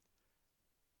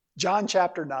John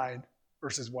chapter 9,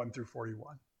 verses 1 through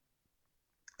 41.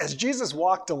 As Jesus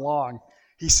walked along,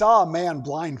 he saw a man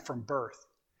blind from birth.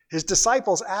 His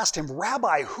disciples asked him,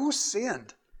 "Rabbi, who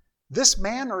sinned, this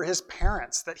man or his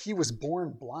parents, that he was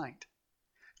born blind?"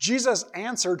 Jesus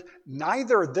answered,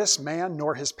 "Neither this man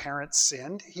nor his parents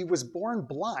sinned. He was born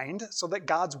blind so that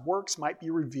God's works might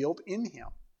be revealed in him.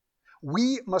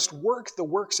 We must work the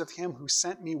works of him who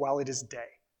sent me while it is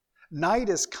day. Night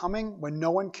is coming when no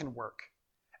one can work.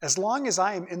 As long as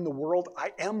I am in the world,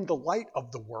 I am the light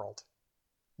of the world."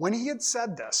 When he had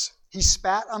said this, he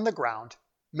spat on the ground,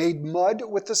 made mud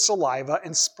with the saliva,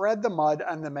 and spread the mud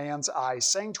on the man's eyes,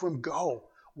 saying to him, "Go,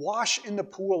 wash in the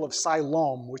pool of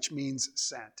Siloam," which means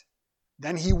sent.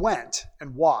 Then he went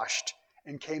and washed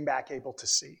and came back able to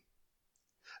see.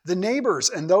 The neighbors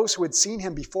and those who had seen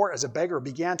him before as a beggar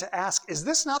began to ask, "Is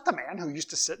this not the man who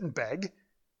used to sit and beg?"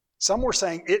 Some were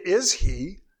saying, "It is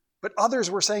he," but others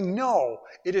were saying, "No,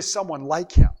 it is someone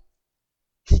like him."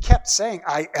 He kept saying,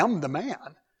 "I am the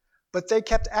man." But they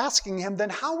kept asking him,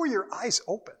 "Then how were your eyes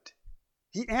opened?"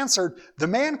 He answered, "The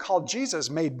man called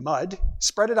Jesus made mud,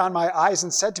 spread it on my eyes,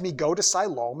 and said to me, 'Go to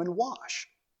Siloam and wash.'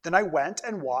 Then I went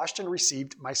and washed and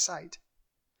received my sight."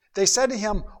 They said to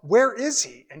him, "Where is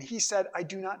he?" And he said, "I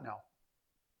do not know."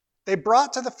 They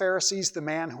brought to the Pharisees the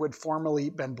man who had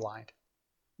formerly been blind.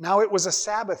 Now it was a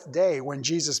Sabbath day when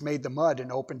Jesus made the mud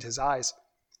and opened his eyes.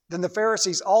 Then the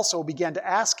Pharisees also began to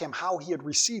ask him how he had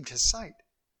received his sight.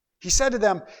 He said to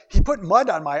them, "He put mud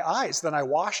on my eyes, then I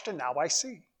washed, and now I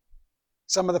see."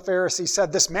 Some of the Pharisees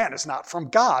said, "This man is not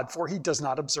from God, for he does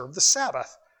not observe the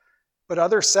Sabbath." But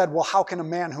others said, "Well, how can a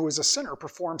man who is a sinner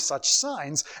perform such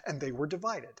signs?" And they were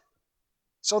divided.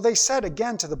 So they said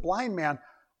again to the blind man,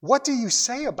 "What do you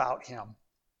say about him?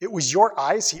 It was your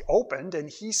eyes he opened, and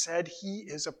he said he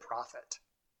is a prophet."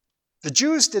 The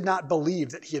Jews did not believe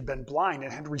that he had been blind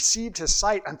and had received his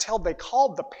sight until they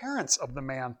called the parents of the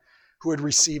man who had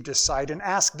received his sight and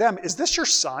asked them, "Is this your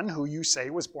son who you say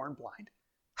was born blind?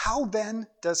 How then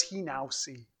does he now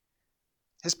see?"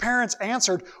 His parents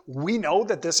answered, "We know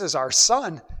that this is our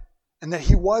son and that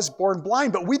he was born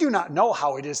blind, but we do not know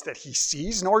how it is that he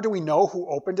sees, nor do we know who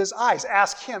opened his eyes.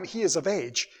 Ask him, he is of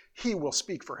age. He will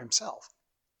speak for himself."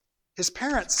 His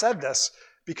parents said this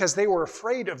because they were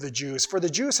afraid of the Jews, for the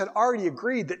Jews had already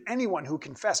agreed that anyone who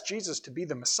confessed Jesus to be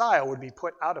the Messiah would be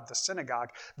put out of the synagogue.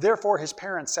 Therefore his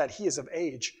parents said, "He is of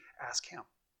age, ask him."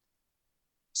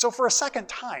 So for a second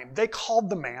time, they called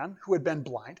the man who had been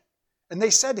blind, and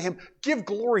they said to him, "Give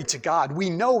glory to God. We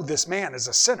know this man is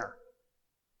a sinner."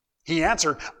 He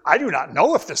answered, "I do not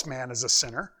know if this man is a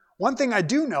sinner. One thing I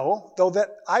do know, though,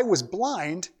 that I was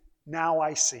blind, now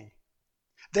I see."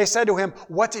 They said to him,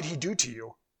 "What did he do to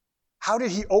you? How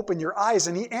did he open your eyes?"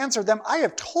 And he answered them, "I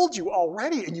have told you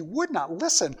already, and you would not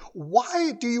listen.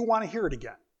 Why do you want to hear it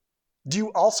again? Do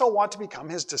you also want to become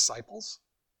his disciples?"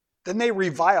 Then they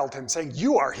reviled him, saying,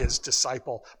 "You are his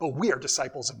disciple, but we are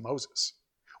disciples of Moses.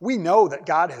 We know that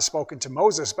God has spoken to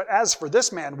Moses, but as for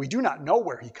this man, we do not know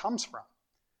where he comes from."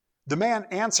 The man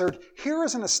answered, "Here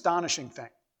is an astonishing thing.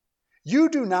 You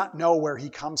do not know where he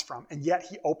comes from, and yet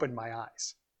he opened my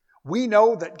eyes. We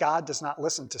know that God does not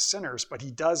listen to sinners, but he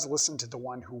does listen to the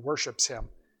one who worships him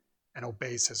and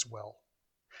obeys his will.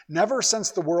 Never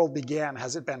since the world began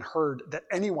has it been heard that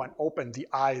anyone opened the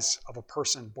eyes of a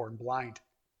person born blind.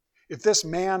 If this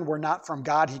man were not from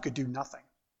God, he could do nothing."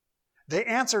 They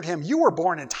answered him, "You were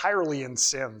born entirely in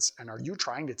sins, and are you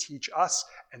trying to teach us?"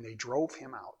 And they drove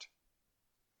him out.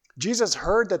 Jesus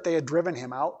heard that they had driven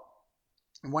him out,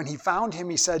 and when he found him,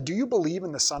 he said, "Do you believe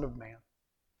in the Son of Man?"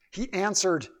 He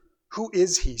answered, "Who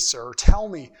is he, sir? Tell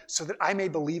me, so that I may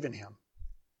believe in him."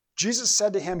 Jesus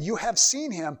said to him, "You have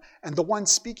seen him, and the one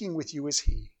speaking with you is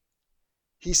he."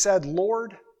 He said,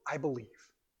 "Lord, I believe."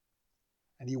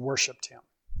 And he worshiped him.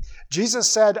 Jesus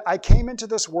said, "I came into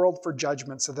this world for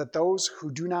judgment, so that those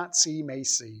who do not see may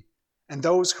see, and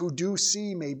those who do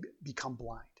see may become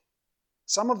blind."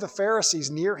 Some of the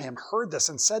Pharisees near him heard this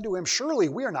and said to him, "Surely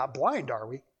we are not blind, are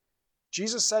we?"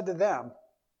 Jesus said to them,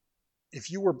 "If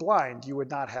you were blind, you would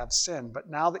not have sin, but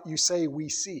now that you say we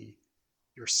see,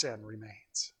 your sin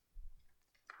remains."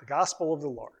 The gospel of the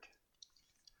Lord.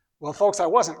 Well, folks, I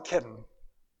wasn't kidding.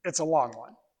 It's a long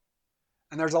one.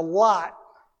 And there's a lot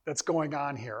that's going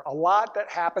on here, a lot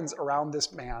that happens around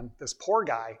this man, this poor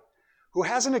guy, who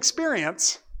has an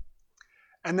experience,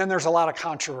 and then there's a lot of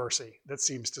controversy that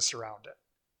seems to surround it.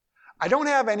 I don't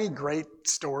have any great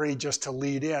story just to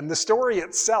lead in. The story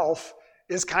itself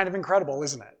is kind of incredible,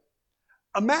 isn't it?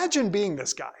 Imagine being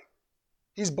this guy.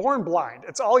 He's born blind.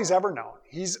 It's all he's ever known.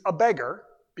 He's a beggar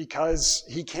because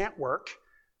he can't work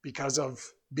because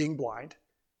of being blind.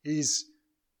 He's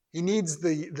He needs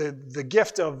the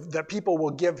gift of that people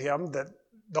will give him, that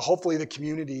hopefully the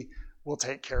community will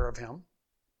take care of him.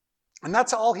 And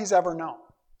that's all he's ever known.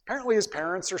 Apparently his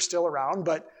parents are still around,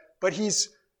 but he's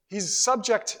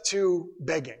subject to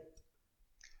begging.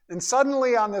 And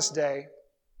suddenly on this day,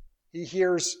 he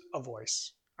hears a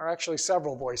voice, or actually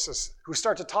several voices, who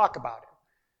start to talk about him.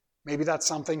 Maybe that's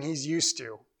something he's used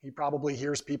to. He probably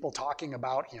hears people talking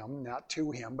about him, not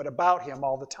to him, but about him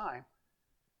all the time.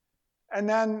 And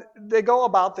then they go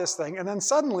about this thing, and then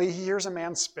suddenly he hears a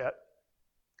man spit,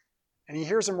 and he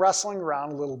hears him wrestling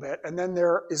around a little bit, and then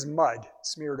there is mud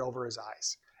smeared over his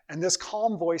eyes. And this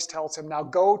calm voice tells him, now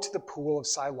go to the pool of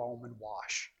Siloam and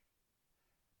wash.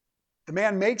 The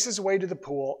man makes his way to the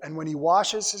pool, and when he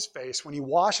washes his face, when he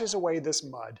washes away this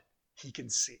mud, he can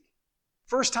see.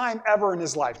 First time ever in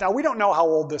his life. Now, we don't know how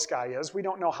old this guy is. We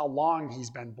don't know how long he's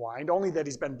been blind, only that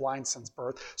he's been blind since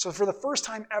birth. So for the first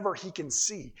time ever, he can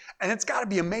see. And it's got to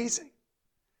be amazing.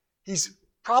 He's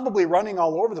probably running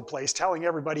all over the place, telling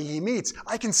everybody he meets,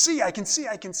 I can see, I can see,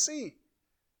 I can see.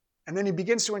 And then he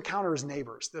begins to encounter his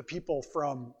neighbors, the people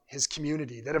from his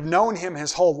community that have known him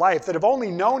his whole life, that have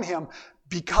only known him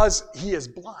because he is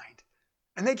blind.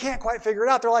 And they can't quite figure it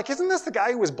out. They're like, isn't this the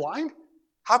guy who was blind?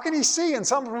 How can he see? And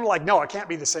some of them are like, no, it can't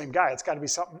be the same guy. It's got to be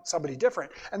somebody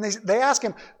different. And they ask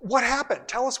him, what happened?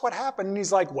 Tell us what happened. And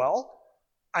he's like, well,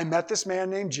 I met this man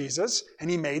named Jesus, and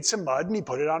he made some mud, and he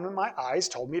put it on my eyes,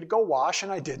 told me to go wash,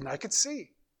 and I did, and I could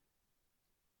see.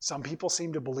 Some people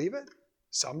seem to believe it.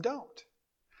 Some don't.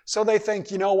 So they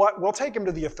think, you know what? We'll take him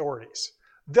to the authorities.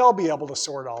 They'll be able to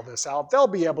sort all this out. They'll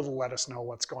be able to let us know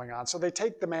what's going on. So they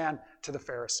take the man to the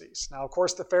Pharisees. Now, of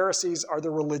course, the Pharisees are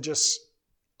the religious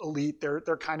elite. They're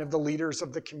kind of the leaders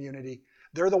of the community.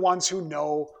 They're the ones who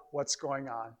know what's going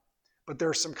on. But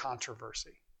there's some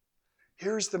controversy.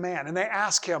 Here's the man, and they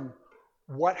ask him,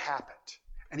 what happened?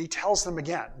 And he tells them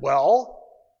again, well,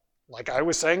 like I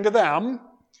was saying to them,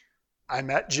 I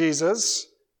met Jesus.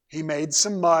 He made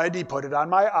some mud. He put it on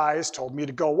my eyes, told me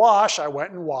to go wash. I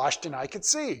went and washed, and I could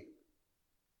see.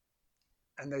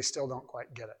 And they still don't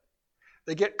quite get it.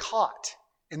 They get caught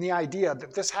in the idea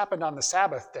that this happened on the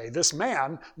Sabbath day. This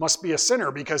man must be a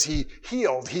sinner because he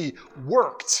healed, he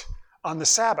worked on the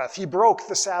Sabbath. He broke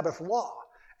the Sabbath law,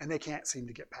 and they can't seem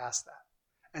to get past that.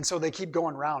 And so they keep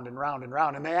going round and round and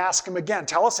round, and they ask him again,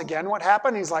 tell us again what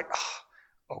happened. He's like,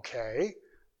 okay,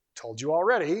 told you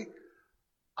already.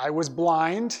 I was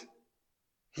blind.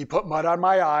 He put mud on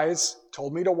my eyes,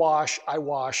 told me to wash. I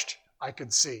washed. I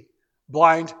could see.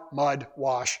 Blind, mud,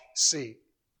 wash, see.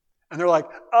 And they're like,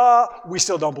 we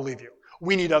still don't believe you.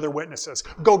 We need other witnesses.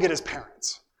 Go get his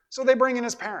parents. So they bring in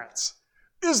his parents.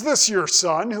 Is this your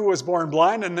son who was born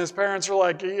blind? And his parents are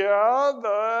like, yeah,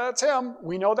 that's him.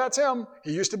 We know that's him.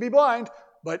 He used to be blind,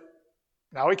 but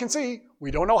now he can see. We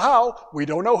don't know how. We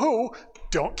don't know who.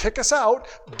 Don't kick us out.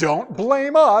 Don't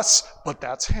blame us, but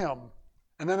that's him.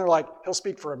 And then they're like, he'll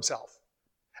speak for himself.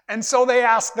 And so they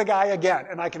ask the guy again,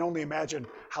 and I can only imagine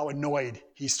how annoyed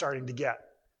he's starting to get.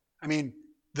 I mean,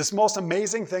 this most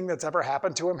amazing thing that's ever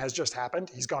happened to him has just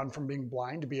happened. He's gone from being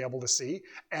blind to be able to see,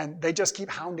 and they just keep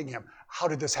hounding him. How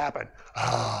did this happen?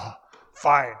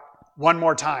 Fine. One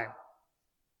more time.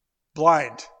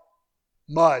 Blind.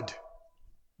 Mud.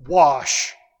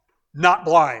 Wash. Not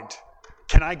blind.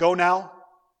 Can I go now?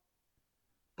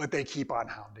 But they keep on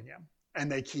hounding him. And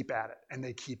they keep at it, and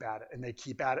they keep at it, and they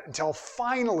keep at it until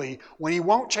finally, when he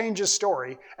won't change his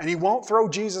story and he won't throw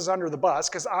Jesus under the bus,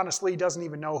 because honestly, he doesn't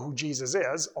even know who Jesus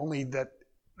is, only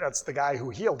that's the guy who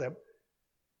healed him,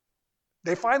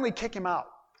 they finally kick him out.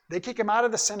 They kick him out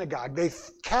of the synagogue. They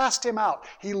cast him out.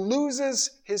 He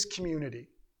loses his community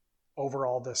over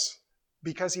all this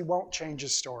because he won't change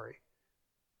his story.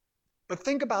 But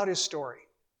think about his story.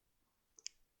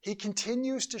 He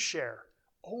continues to share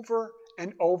over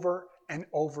and over and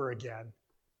over again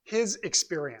his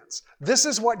experience. This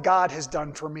is what God has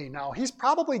done for me. Now, he's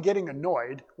probably getting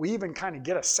annoyed. We even kind of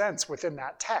get a sense within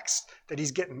that text that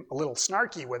he's getting a little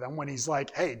snarky with him when he's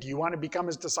like, hey, do you want to become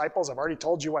his disciples? I've already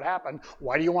told you what happened.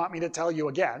 Why do you want me to tell you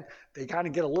again? They kind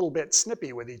of get a little bit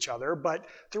snippy with each other, but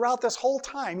throughout this whole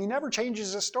time, he never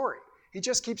changes his story. He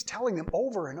just keeps telling them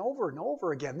over and over and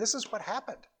over again, this is what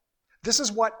happened. This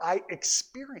is what I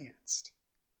experienced.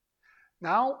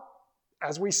 Now,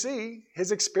 as we see,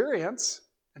 his experience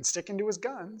and sticking to his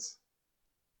guns,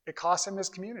 it costs him his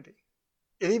community.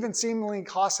 It even seemingly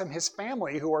costs him his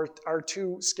family, who are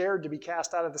too scared to be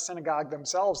cast out of the synagogue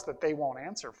themselves that they won't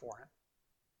answer for him.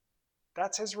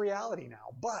 That's his reality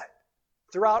now. But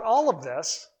throughout all of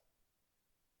this,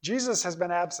 Jesus has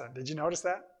been absent. Did you notice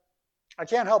that? I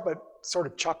can't help but sort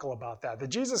of chuckle about that. That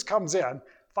Jesus comes in,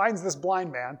 finds this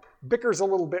blind man, bickers a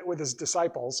little bit with his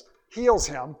disciples, heals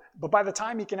him, but by the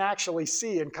time he can actually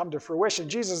see and come to fruition,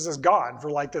 Jesus is gone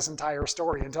for like this entire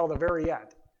story until the very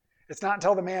end. It's not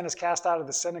until the man is cast out of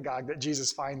the synagogue that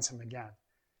Jesus finds him again.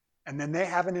 And then they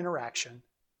have an interaction,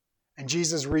 and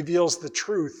Jesus reveals the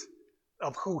truth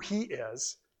of who he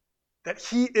is, that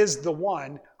he is the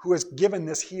one who has given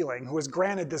this healing, who has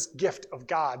granted this gift of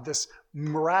God, this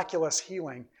miraculous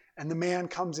healing, and the man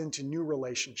comes into new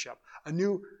relationship, a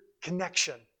new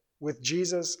connection with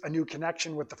Jesus, a new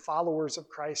connection with the followers of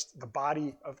Christ, the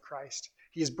body of Christ.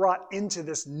 He is brought into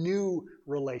this new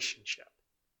relationship.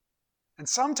 And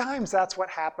sometimes that's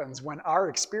what happens when our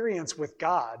experience with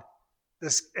God,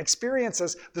 this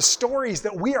experiences, the stories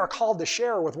that we are called to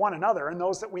share with one another and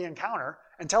those that we encounter,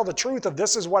 and tell the truth of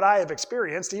this is what I have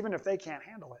experienced, even if they can't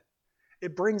handle it.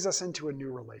 It brings us into a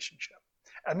new relationship.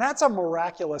 And that's a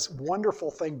miraculous,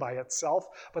 wonderful thing by itself.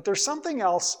 But there's something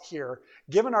else here,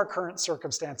 given our current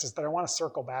circumstances, that I want to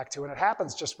circle back to, and it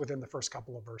happens just within the first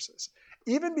couple of verses.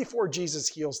 Even before Jesus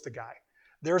heals the guy,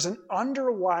 there's an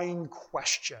underlying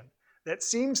question that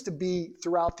seems to be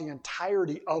throughout the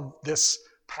entirety of this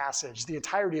passage, the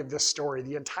entirety of this story,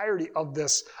 the entirety of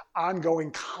this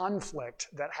ongoing conflict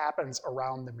that happens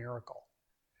around the miracle.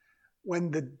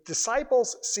 When the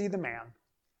disciples see the man,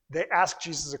 they ask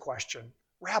Jesus a question,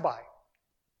 Rabbi,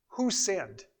 who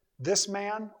sinned, this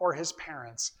man or his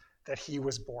parents, that he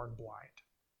was born blind?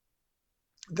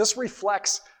 This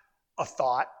reflects a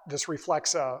thought, this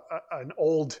reflects an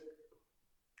old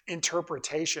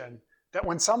interpretation that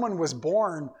when someone was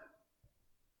born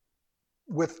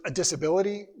with a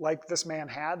disability like this man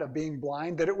had of being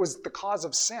blind, that it was the cause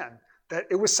of sin, that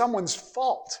it was someone's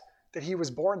fault that he was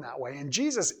born that way. And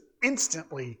Jesus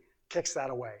instantly kicks that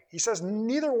away. He says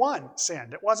neither one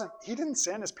sinned. He didn't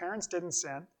sin, his parents didn't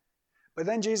sin. But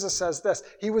then Jesus says this,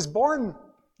 he was born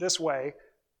this way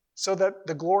so that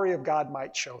the glory of God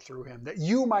might show through him, that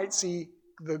you might see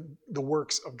the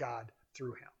works of God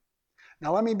through him.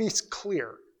 Now let me be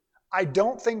clear. I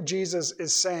don't think Jesus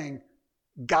is saying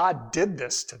God did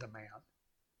this to the man.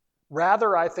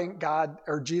 Rather, I think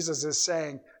Jesus is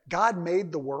saying God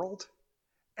made the world,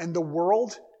 and the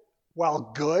world,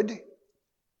 while good,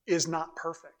 is not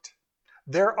perfect.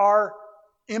 There are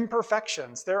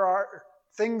imperfections. There are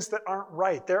things that aren't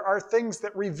right. There are things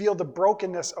that reveal the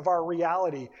brokenness of our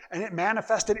reality, and it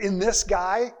manifested in this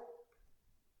guy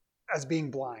as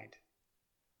being blind.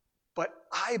 But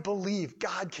I believe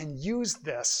God can use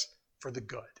this for the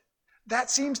good.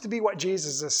 That seems to be what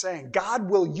Jesus is saying. God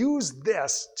will use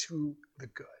this to the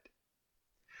good.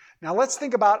 Now let's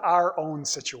think about our own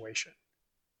situation.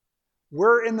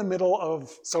 We're in the middle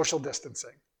of social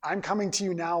distancing. I'm coming to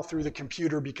you now through the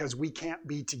computer because we can't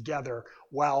be together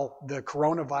while the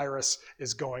coronavirus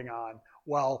is going on,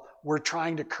 while we're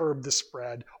trying to curb the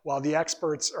spread, while the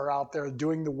experts are out there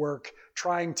doing the work,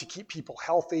 trying to keep people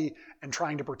healthy and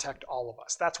trying to protect all of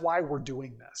us. That's why we're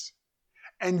doing this.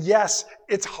 And yes,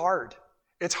 it's hard.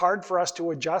 It's hard for us to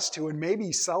adjust to, and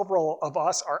maybe several of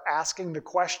us are asking the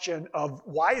question of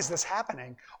why is this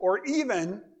happening? Or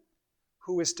even,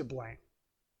 who is to blame?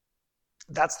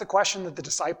 That's the question that the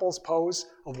disciples pose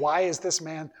of why is this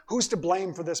man, who's to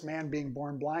blame for this man being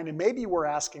born blind? And maybe we're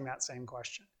asking that same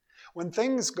question. When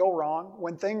things go wrong,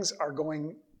 when things are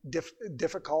going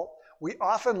difficult, we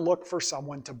often look for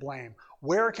someone to blame.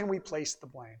 Where can we place the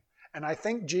blame? And I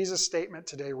think Jesus' statement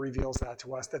today reveals that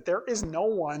to us, that there is no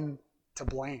one to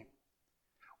blame.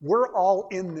 We're all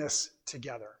in this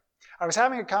together. I was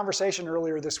having a conversation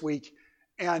earlier this week,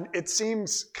 and it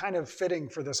seems kind of fitting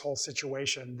for this whole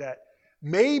situation that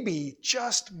maybe,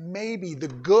 just maybe, the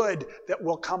good that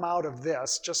will come out of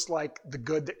this, just like the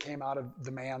good that came out of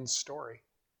the man's story,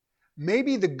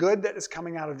 maybe the good that is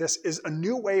coming out of this is a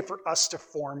new way for us to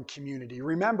form community.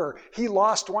 Remember, he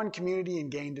lost one community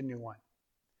and gained a new one.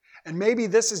 And maybe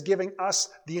this is giving us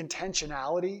the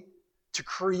intentionality to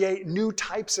create new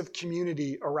types of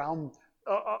community around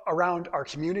our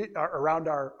community, around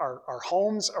our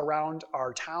homes, around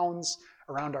our towns,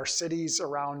 around our cities,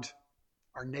 around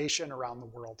our nation, around the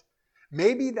world.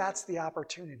 Maybe that's the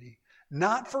opportunity,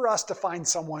 not for us to find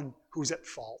someone who's at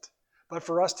fault, but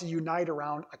for us to unite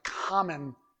around a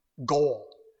common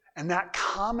goal. And that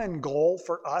common goal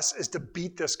for us is to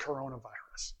beat this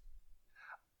coronavirus.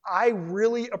 I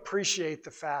really appreciate the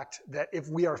fact that if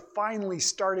we are finally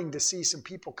starting to see some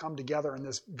people come together in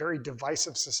this very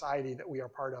divisive society that we are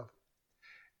part of,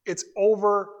 it's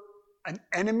over an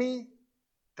enemy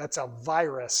that's a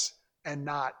virus and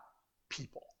not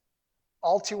people.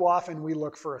 All too often we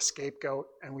look for a scapegoat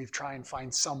and we try and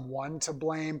find someone to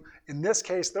blame. In this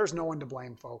case, there's no one to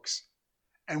blame, folks.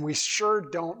 And we sure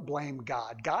don't blame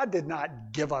God. God did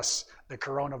not give us the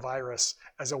coronavirus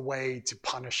as a way to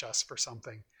punish us for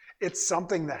something. It's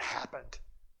something that happened.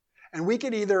 And we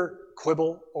could either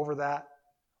quibble over that,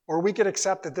 or we could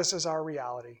accept that this is our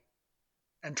reality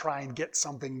and try and get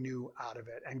something new out of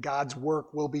it. And God's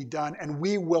work will be done, and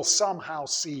we will somehow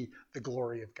see the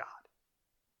glory of God.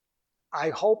 I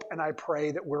hope and I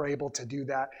pray that we're able to do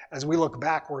that as we look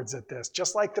backwards at this,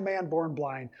 just like the man born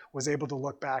blind was able to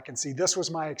look back and see, this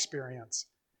was my experience,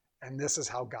 and this is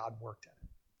how God worked in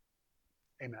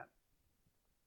it. Amen.